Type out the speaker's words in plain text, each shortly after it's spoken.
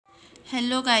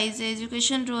Hello guys,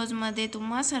 education रोजमध्ये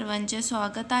तुम्हा सर्वांचे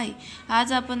स्वागत आहे।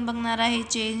 आज आपण बघणार आहे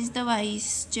चेंज द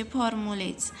व्हॉइसचे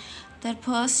फॉर्म्युलेज। तर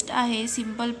फर्स्ट आहे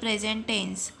simple present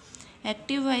tense,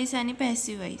 active voice आणि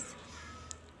passive voice.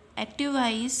 Active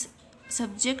voice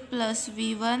subject plus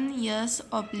V1 yes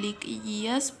oblique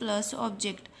yes plus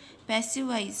object. Passive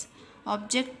voice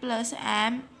object plus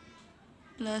am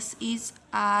plus is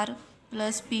R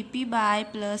plus PP bye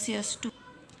plus S2।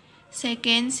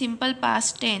 Second, simple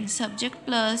past tense, subject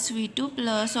plus V2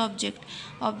 plus object,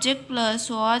 object plus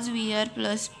was were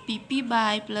plus PP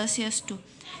by plus S2।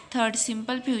 Third,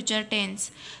 simple future tense,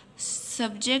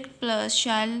 subject plus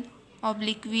shall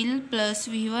oblique will plus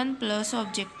V1 plus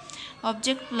object,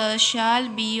 object plus shall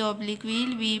be oblique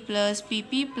will be plus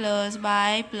PP plus by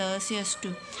plus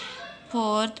S2।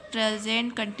 Fourth,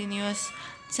 present continuous,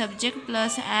 subject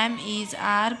plus am is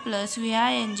are plus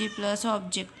VING plus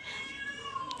object,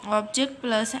 object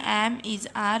plus am is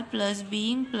are plus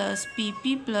being plus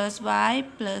PP plus by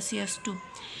plus S2।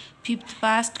 Fifth,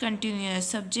 past continuous,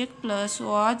 subject plus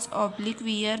was oblique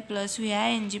were plus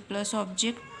VING plus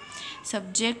object,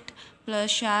 subject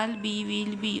plus shall be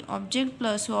will be, object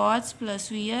plus was plus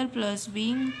were plus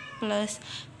being plus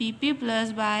PP plus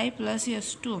by plus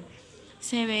S2।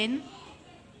 7.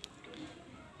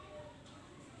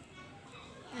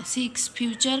 6.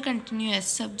 Future continuous,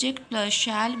 subject plus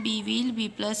shall be will be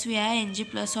plus VING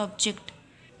plus object।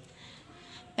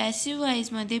 Passive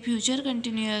व्हॉइसमध्ये future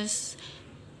कंटिन्युअसचा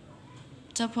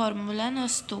formula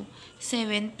नसतो।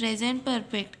 7. Present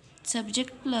perfect,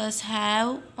 subject plus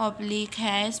have oblique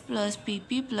has plus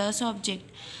PP plus object,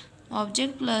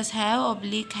 object plus have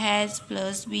oblique has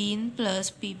plus bin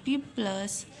plus PP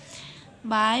plus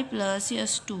by plus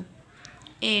S2।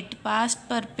 8. Past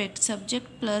perfect, subject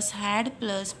plus had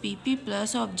plus PP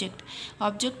plus object,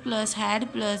 object plus had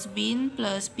plus been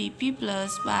plus PP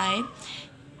plus by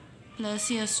plus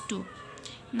S2।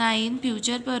 9.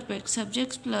 Future perfect,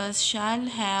 subject plus shall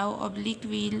have oblique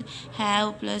will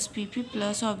have plus PP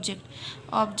plus object,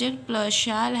 object plus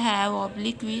shall have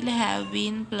oblique will have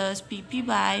been plus PP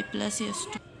by plus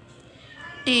S2।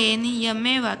 10.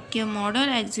 MA वाक्य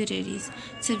model auxiliaries,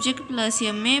 subject plus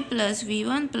MA plus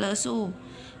V1 plus O,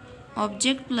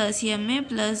 object plus MA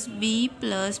plus B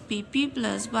plus PP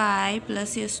plus by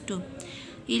plus S2।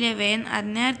 11.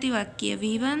 आज्ञार्थी वाक्य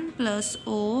V1 plus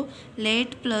O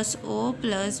late plus O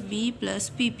plus B plus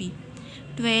PP।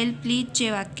 12. प्लीजचे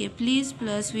वाक्य please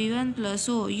plus V1 plus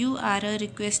O, you R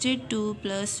requested two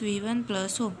plus V1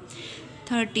 plus O।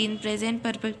 13. Present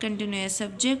perfect continuous,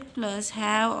 subject plus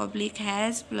have oblique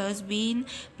has plus bin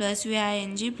plus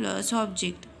VING plus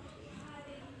object.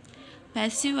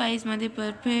 Passive व्हॉइसमध्ये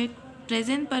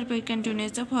present perfect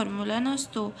कंटिन्युअसचा formula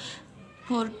नसतो।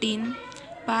 14.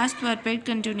 Past perfect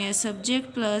continuous, subject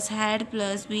plus had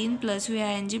plus bin plus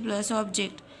VING plus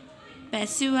object.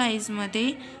 Passive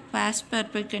व्हॉइसमध्ये past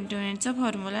perfect कंटिन्युअसचा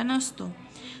formula नसतो।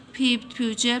 5.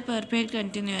 Future perfect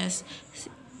continuous,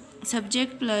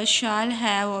 subject plus shall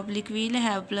have oblique will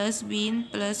have plus bin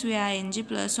plus VING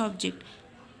plus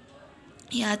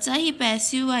object. याचाही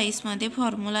passive व्हॉइसमध्ये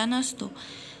formula नसतो।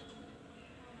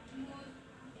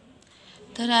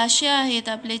 तर असे आहेत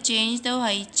आपले change the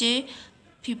व्हॉइसचे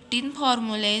 15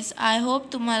 formulas. I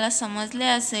hope तुम्हाला समजले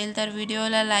असेल, तर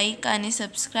व्हिडिओला लाईक आणि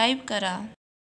सबस्क्राईब करा।